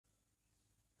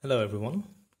Hello everyone,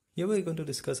 here we are going to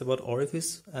discuss about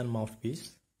Orifice and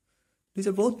Mouthpiece. These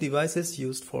are both devices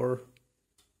used for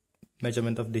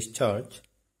measurement of discharge.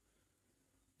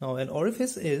 Now an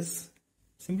orifice is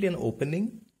simply an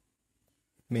opening,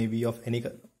 maybe of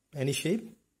any shape,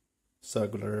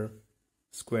 circular,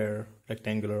 square,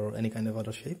 rectangular or any kind of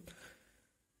other shape,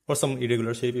 or some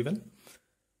irregular shape even.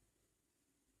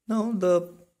 Now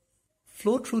the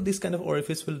flow through this kind of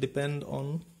orifice will depend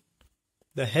on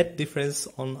the head difference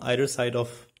on either side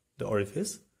of the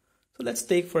orifice. So let's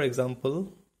take, for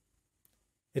example,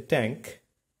 a tank.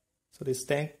 So this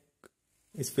tank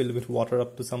is filled with water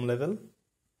up to some level,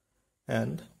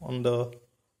 and on the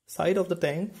side of the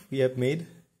tank we have made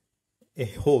a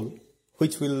hole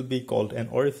which will be called an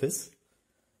orifice.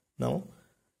 Now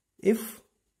if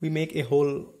we make a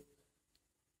hole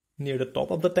near the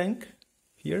top of the tank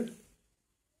here,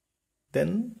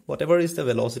 then whatever is the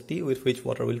velocity with which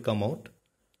water will come out,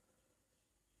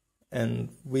 and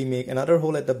we make another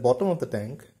hole at the bottom of the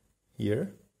tank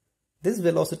here, this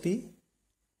velocity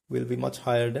will be much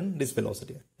higher than this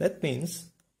velocity. That means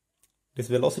this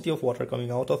velocity of water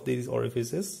coming out of these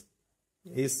orifices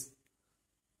is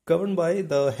governed by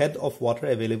the head of water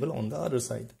available on the other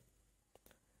side.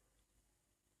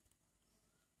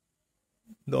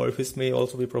 The orifice may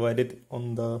also be provided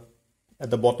at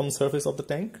the bottom surface of the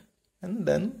tank, and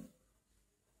then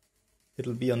it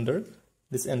will be under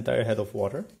this entire head of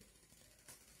water.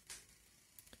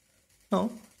 Now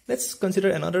let's consider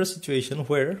another situation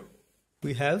where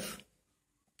we have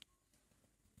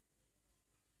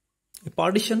a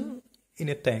partition in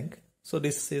a tank. So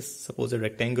this is suppose a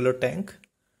rectangular tank,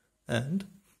 and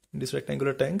in this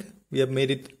rectangular tank we have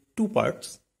made it two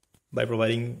parts by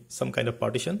providing some kind of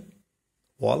partition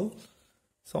wall.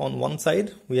 So on one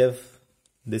side we have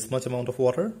this much amount of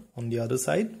water, on the other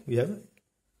side we have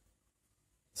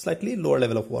slightly lower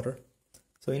level of water.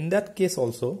 So in that case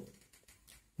also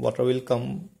water will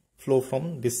flow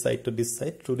from this side to this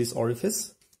side through this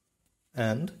orifice,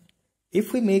 and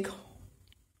if we make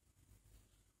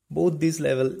both these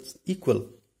levels equal,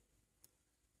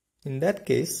 in that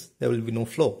case there will be no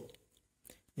flow.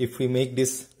 If we make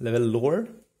this level lower,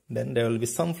 then there will be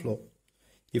some flow.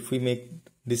 If we make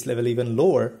this level even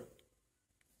lower,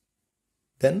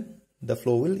 then the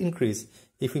flow will increase.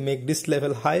 If we make this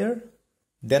level higher,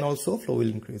 then also flow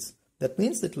will increase. That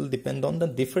means it will depend on the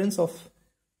difference of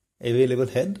available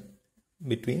head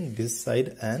between this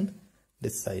side and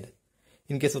this side.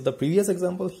 In case of the previous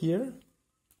example here,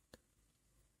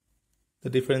 the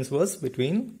difference was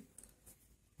between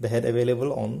the head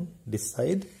available on this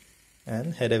side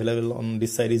and head available on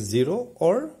this side is 0,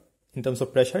 or in terms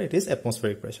of pressure it is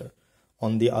atmospheric pressure.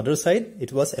 On the other side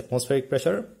it was atmospheric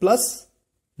pressure plus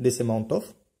this amount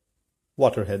of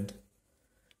water head.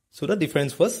 So the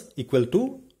difference was equal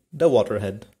to the water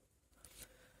head.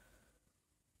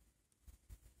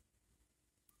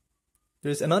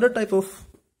 There is another type of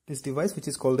this device which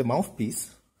is called a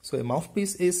mouthpiece. So a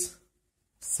mouthpiece is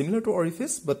similar to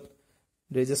orifice, but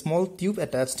there is a small tube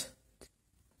attached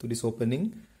to this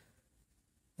opening,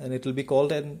 and it will be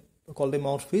called a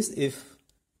mouthpiece if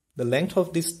the length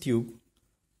of this tube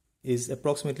is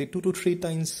approximately 2 to 3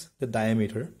 times the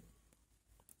diameter.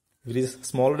 If it is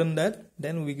smaller than that,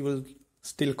 then we will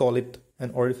still call it an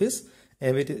orifice,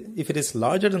 and if it is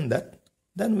larger than that,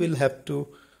 then we'll have to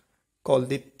call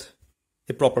it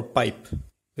a proper pipe.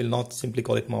 We'll not simply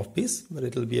call it mouthpiece, but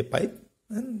it will be a pipe.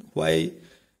 And why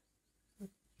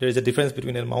there is a difference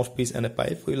between a mouthpiece and a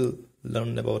pipe, we'll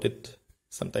learn about it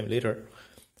sometime later.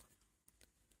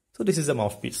 So this is a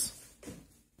mouthpiece.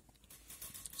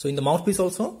 So in the mouthpiece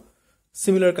also,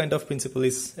 similar kind of principle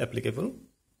is applicable.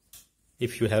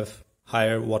 If you have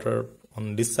higher water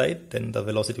on this side, then the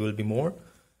velocity will be more,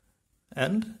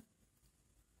 and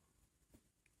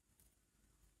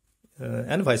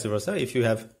vice versa. If you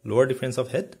have lower difference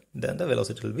of head, then the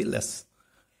velocity will be less.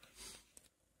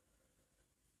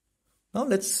 Now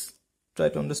let's try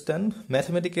to understand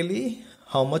mathematically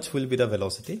how much will be the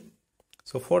velocity.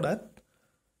 So for that,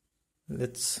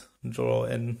 let's draw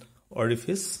an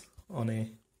orifice on a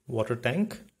water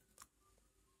tank.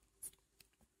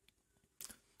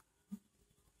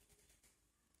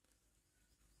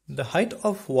 The height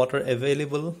of water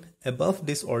available above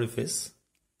this orifice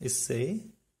is, say,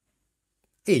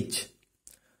 h.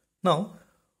 Now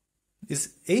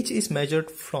this h is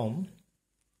measured from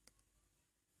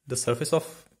the surface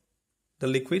of the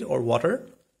liquid or water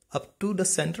up to the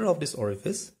center of this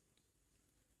orifice,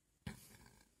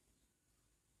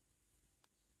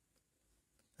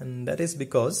 and that is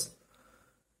because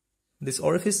this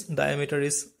orifice diameter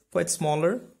is quite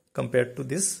smaller compared to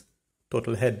this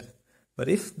total head. But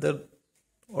if the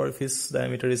orifice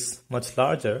diameter is much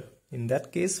larger, in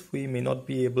that case we may not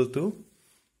be able to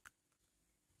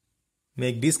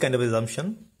make this kind of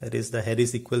assumption, that is the head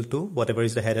is equal to whatever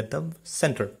is the head at the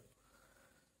center.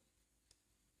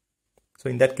 So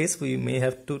in that case we may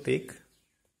have to take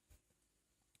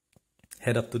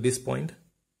head up to this point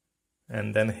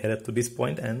and then head up to this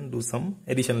point and do some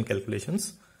additional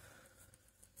calculations.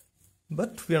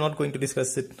 But we are not going to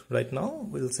discuss it right now.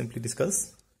 We'll simply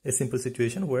discuss a simple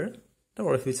situation where the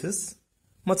orifice is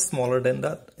much smaller than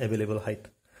the available height.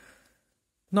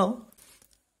 Now,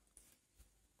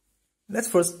 let's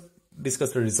first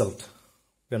discuss the result.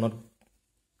 We are not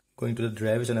going to the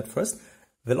derivation at first.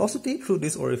 Velocity through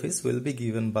this orifice will be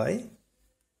given by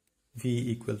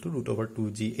v equal to root over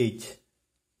 2gh.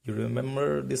 You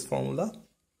remember this formula?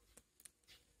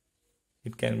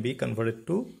 It can be converted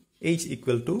to h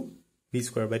equal to v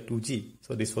square by 2g.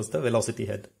 So this was the velocity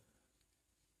head.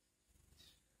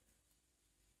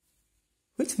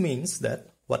 Which means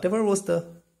that whatever was the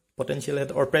potential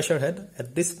head or pressure head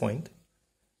at this point,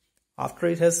 after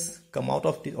it has come out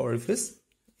of the orifice,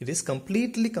 it is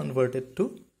completely converted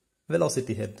to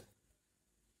velocity head.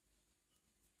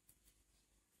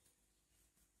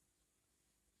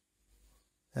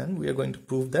 And we are going to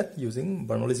prove that using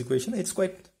Bernoulli's equation. It's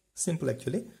quite simple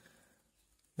actually.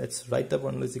 Let's write the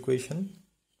Bernoulli's equation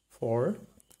for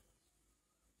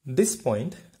this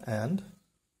point and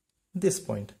this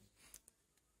point.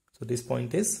 So this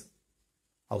point is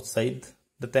outside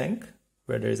the tank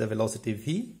where there is a velocity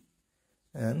v,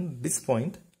 and this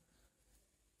point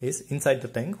is inside the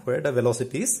tank where the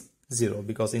velocity is 0,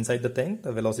 because inside the tank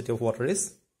the velocity of water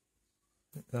is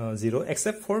 0,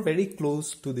 except for very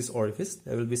close to this orifice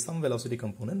there will be some velocity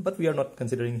component, but we are not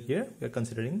considering here. We are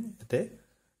considering at a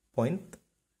point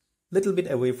little bit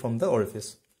away from the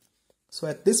orifice. So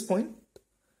at this point,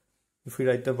 if we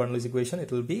write the Bernoulli's equation,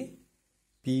 it will be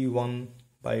P1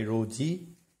 by rho g,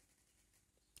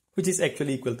 which is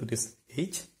actually equal to this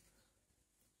h,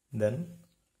 then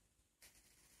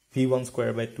V1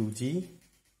 square by 2g,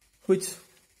 which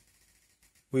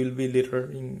will be later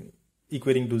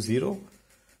equating to 0,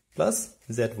 plus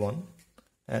z1.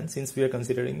 And since we are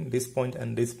considering this point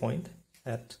and this point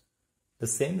at the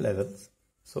same levels,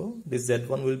 so this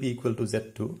z1 will be equal to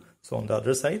z2. So on the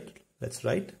other side, let's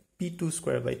write p2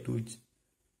 square by 2g,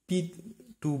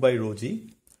 p2 by rho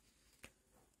g,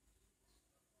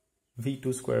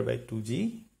 v2 square by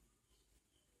 2g,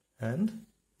 and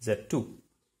z2.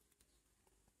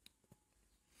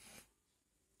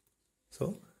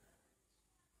 So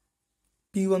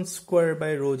p1 square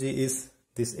by rho g is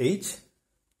this h,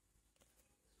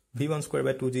 v1 square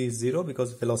by 2g is 0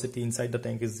 because velocity inside the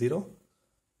tank is 0,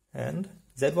 and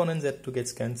z1 and z2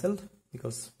 gets cancelled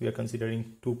because we are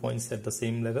considering 2 points at the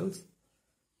same levels,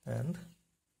 and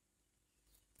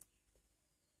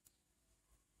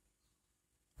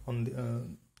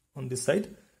on this side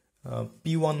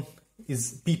p2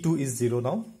 is 0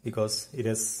 now because it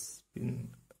has been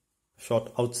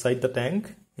shot outside the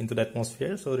tank into the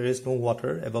atmosphere, so there is no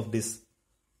water above this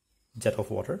jet of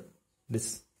water,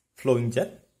 this flowing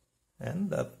jet,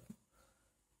 and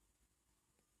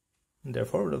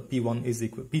therefore the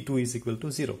p2 is equal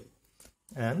to 0,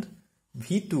 and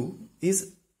v2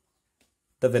 is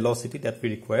the velocity that we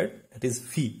required, that is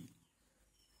v.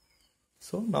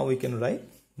 So now we can write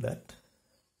that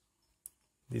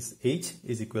this h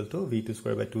is equal to v2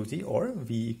 square by 2g, or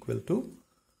v equal to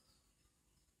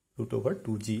root over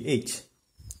 2gh.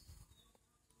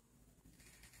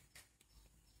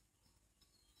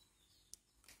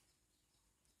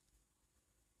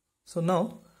 So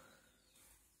now,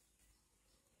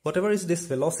 whatever is this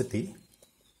velocity,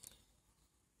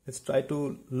 let's try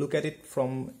to look at it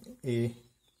from a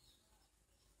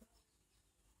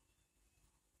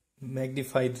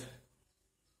magnified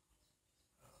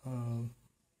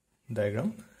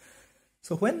diagram.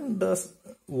 So when the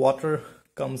water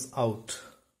comes out,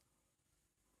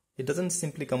 it doesn't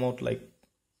simply come out like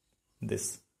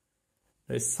this.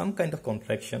 There is some kind of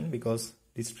contraction because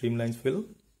these streamlines will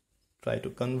try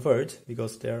to converge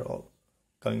because they are all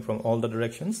coming from all the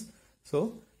directions.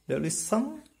 So there will be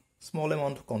some small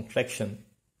amount of contraction.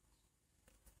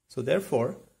 So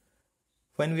therefore,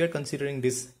 when we are considering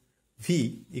this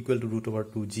v equal to root over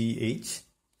 2gh,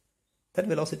 that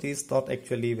velocity is not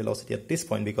actually velocity at this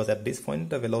point, because at this point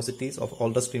the velocities of all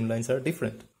the streamlines are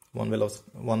different.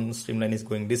 One streamline is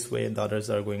going this way, the others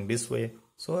are going this way.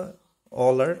 So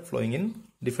all are flowing in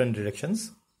different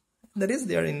directions. That is,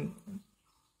 they are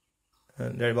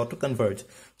about to converge.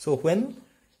 So when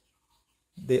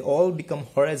they all become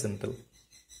horizontal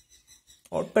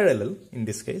or parallel in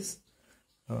this case,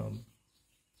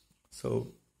 so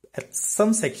at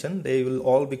some section they will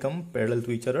all become parallel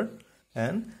to each other,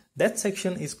 and that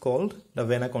section is called the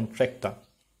vena contracta.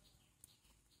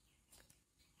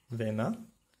 Vena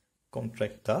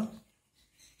contracta.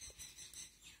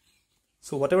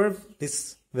 So whatever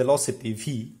this velocity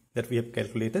v that we have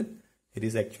calculated, it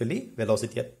is actually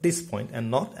velocity at this point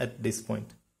and not at this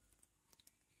point.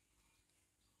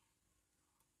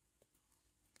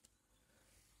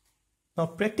 Now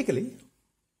practically,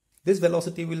 this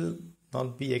velocity will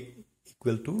not be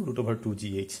equal to root over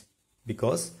 2gh,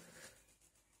 because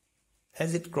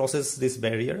as it crosses this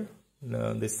barrier,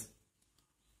 this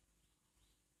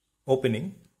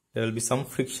opening, there will be some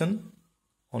friction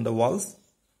on the walls,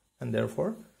 and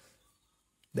therefore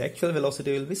the actual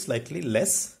velocity will be slightly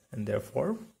less, and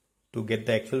therefore to get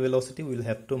the actual velocity we will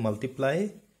have to multiply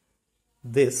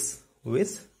this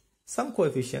with some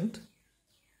coefficient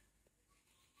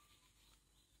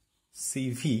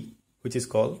CV, which is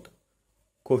called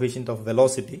coefficient of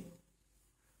velocity,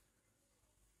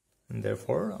 and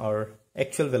therefore our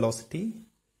actual velocity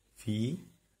V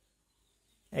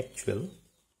actual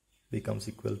becomes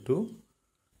equal to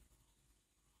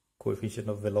coefficient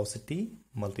of velocity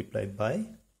multiplied by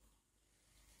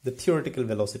the theoretical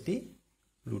velocity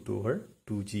root over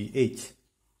 2gh.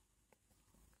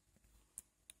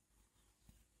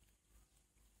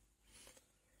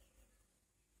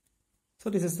 So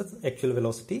this is the actual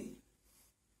velocity,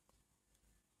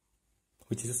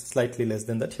 which is slightly less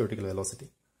than the theoretical velocity,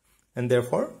 and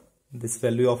therefore this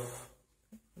value of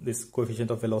this coefficient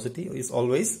of velocity is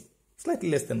always slightly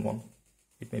less than 1.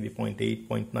 It may be 0.8,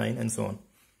 0.9 and so on.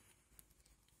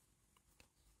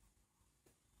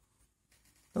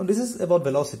 Now this is about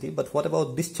velocity, but what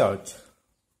about discharge?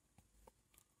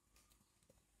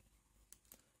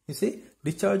 You see,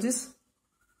 discharge is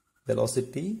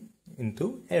velocity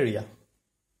into area.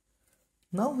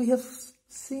 Now we have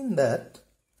seen that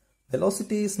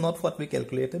velocity is not what we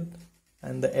calculated,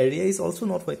 and the area is also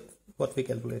not what we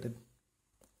calculated.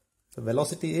 So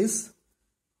velocity is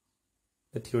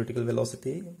the theoretical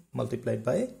velocity multiplied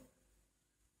by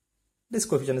this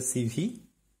coefficient is CV,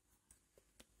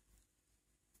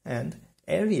 and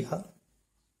area,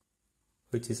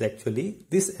 which is actually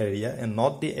this area and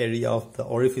not the area of the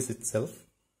orifice itself.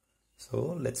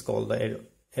 So let's call the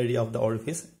area of the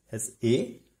orifice as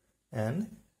A,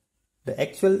 and the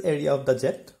actual area of the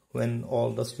jet when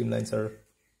all the streamlines are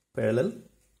parallel,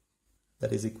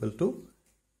 that is equal to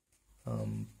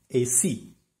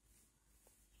AC.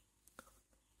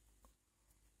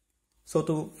 So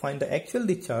to find the actual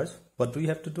discharge, what do we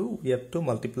have to do? We have to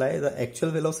multiply the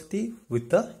actual velocity with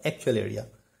the actual area.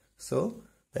 So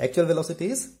the actual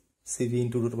velocity is CV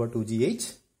into root over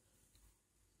 2gh,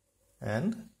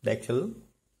 and the actual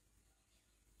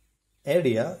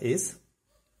area is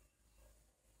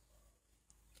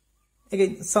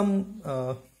again some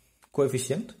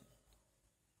coefficient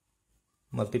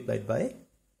multiplied by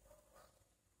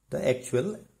the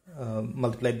actual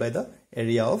multiplied by the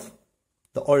area of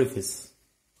the orifice.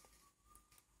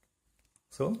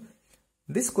 So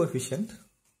this coefficient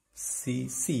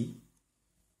CC,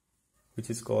 which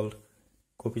is called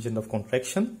coefficient of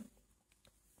contraction,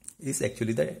 is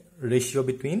actually the ratio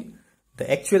between the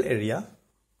actual area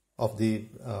of the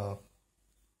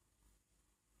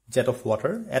jet of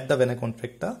water at the vena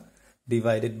contracta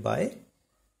divided by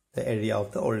the area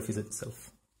of the orifice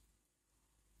itself.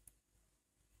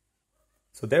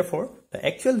 So therefore the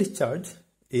actual discharge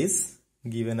is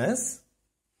given as,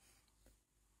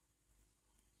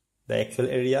 the actual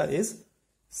area is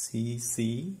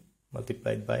CC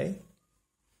multiplied by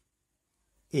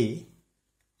A,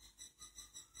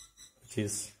 which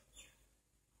is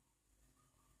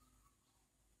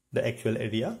the actual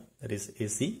area, that is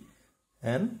AC,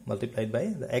 and multiplied by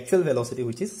the actual velocity,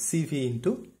 which is CV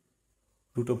into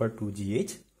root over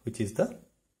 2gh, which is the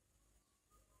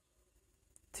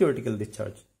theoretical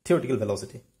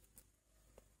velocity.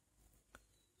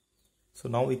 So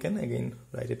now we can again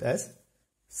write it as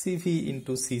CV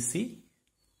into CC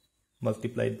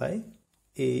multiplied by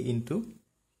A into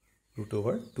root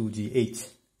over 2gh.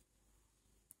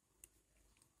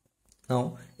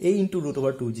 Now A into root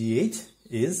over 2gh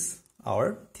is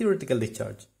our theoretical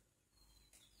discharge.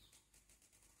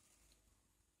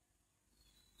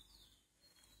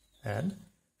 And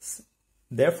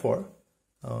therefore,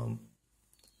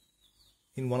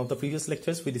 in one of the previous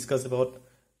lectures we discussed about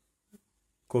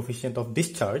coefficient of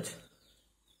discharge.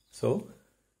 So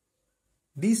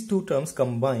these two terms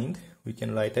combined we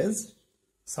can write as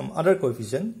some other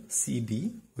coefficient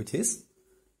CD, which is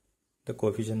the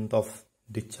coefficient of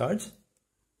discharge,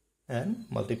 and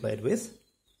multiplied with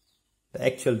the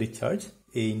actual discharge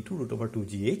A into root over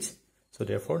 2gh. So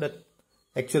therefore that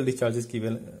actual discharge is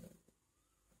given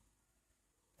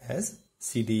as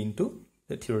CD into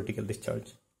the theoretical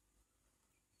discharge.